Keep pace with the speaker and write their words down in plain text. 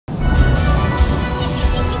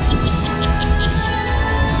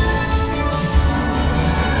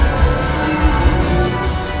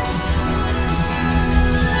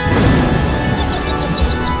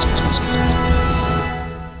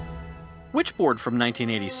Witchboard from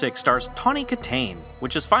 1986 stars Tawny Katane,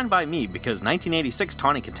 which is fine by me because 1986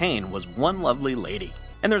 Tawny Katane was one lovely lady.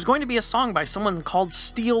 And there's going to be a song by someone called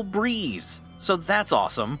Steel Breeze, so that's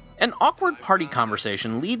awesome. An awkward party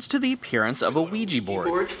conversation leads to the appearance of a Ouija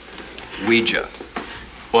board. Ouija.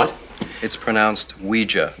 What? It's pronounced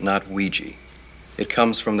Ouija, not Ouija. It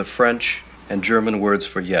comes from the French and German words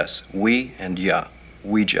for yes, oui and ja,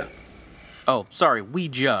 Ouija. Oh, sorry,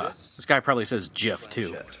 Ouija. This guy probably says GIF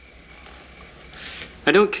too.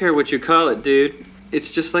 I don't care what you call it, dude.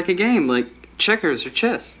 It's just like a game, like checkers or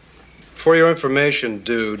chess. For your information,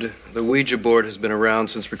 dude, the Ouija board has been around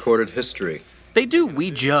since recorded history. They do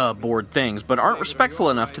Ouija board things, but aren't respectful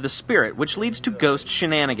enough to the spirit, which leads to ghost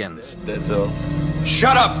shenanigans. That's all.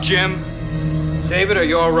 Shut up, Jim! David, are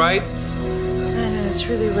you all right? It's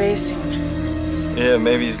really racing. Yeah,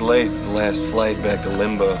 maybe he's late. The last flight back to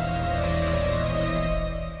Limbo.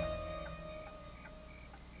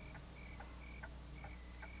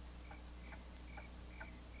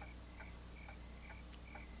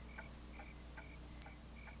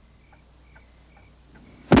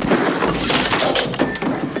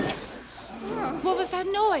 What was that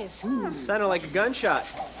noise? Sounded like a gunshot.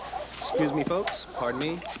 Excuse me, folks. Pardon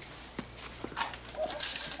me.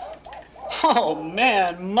 Oh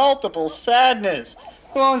man, multiple sadness.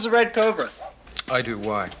 Who owns the Red Cobra? I do.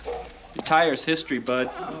 Why? Your tire's history, bud.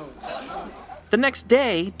 The next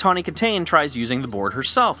day, Tawny Katane tries using the board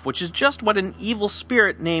herself, which is just what an evil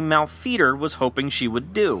spirit named Malfeeder was hoping she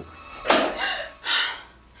would do.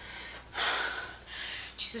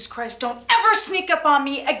 Jesus Christ, don't ever sneak up on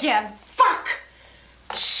me again. Fuck!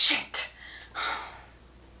 Shit!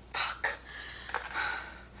 Fuck.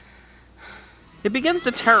 It begins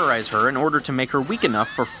to terrorize her in order to make her weak enough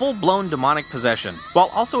for full-blown demonic possession, while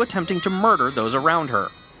also attempting to murder those around her.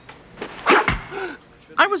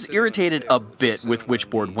 I was irritated a bit with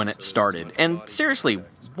Witchboard when it started, and seriously,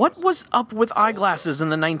 what was up with eyeglasses in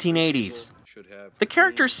the 1980s? The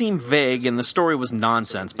characters seemed vague and the story was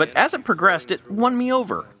nonsense, but as it progressed, it won me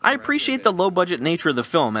over. I appreciate the low-budget nature of the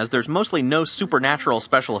film, as there's mostly no supernatural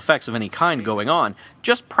special effects of any kind going on,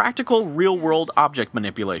 just practical, real-world object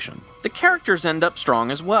manipulation. The characters end up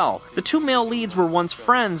strong as well. The two male leads were once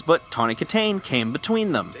friends, but Tawny Katane came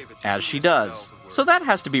between them, as she does. So that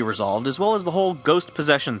has to be resolved, as well as the whole ghost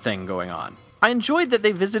possession thing going on. I enjoyed that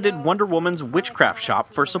they visited Wonder Woman's witchcraft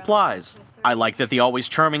shop for supplies. I like that the always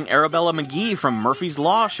charming Arabella McGee from Murphy's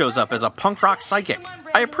Law shows up as a punk rock psychic.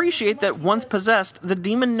 I appreciate that once possessed, the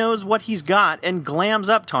demon knows what he's got and glams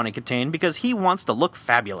up Tawny Katane because he wants to look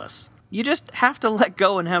fabulous. You just have to let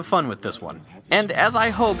go and have fun with this one. And as I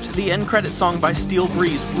hoped, the end credit song by Steel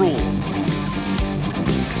Breeze rules.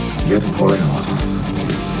 You're the boy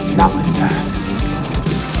on. Now in time.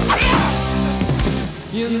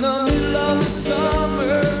 In the middle of the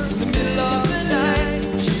summer, in the middle of the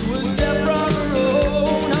night, she was deaf from her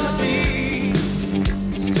own heartbeat.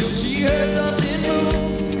 Still she heard something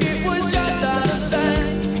move, it was just out of sight,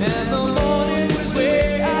 and the morning was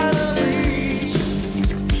way out of reach.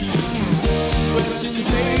 Questions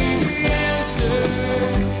may be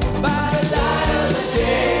answered by the light of the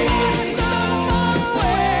day. It's so far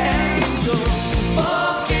away, and you go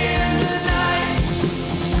walk in the night.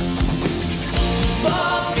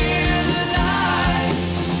 Walk in the night.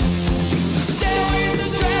 The stairways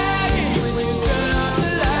are dragging when you turn off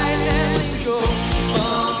the light and things go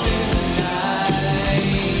bump in the night.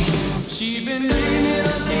 She'd been dreaming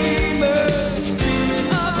of demons, dreaming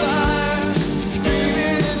of fire,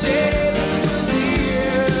 dreaming the day that was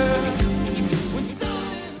near. When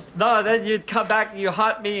something... No, then you'd come back and you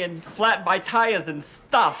haunt me and flatten my tires and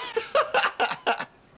stuff.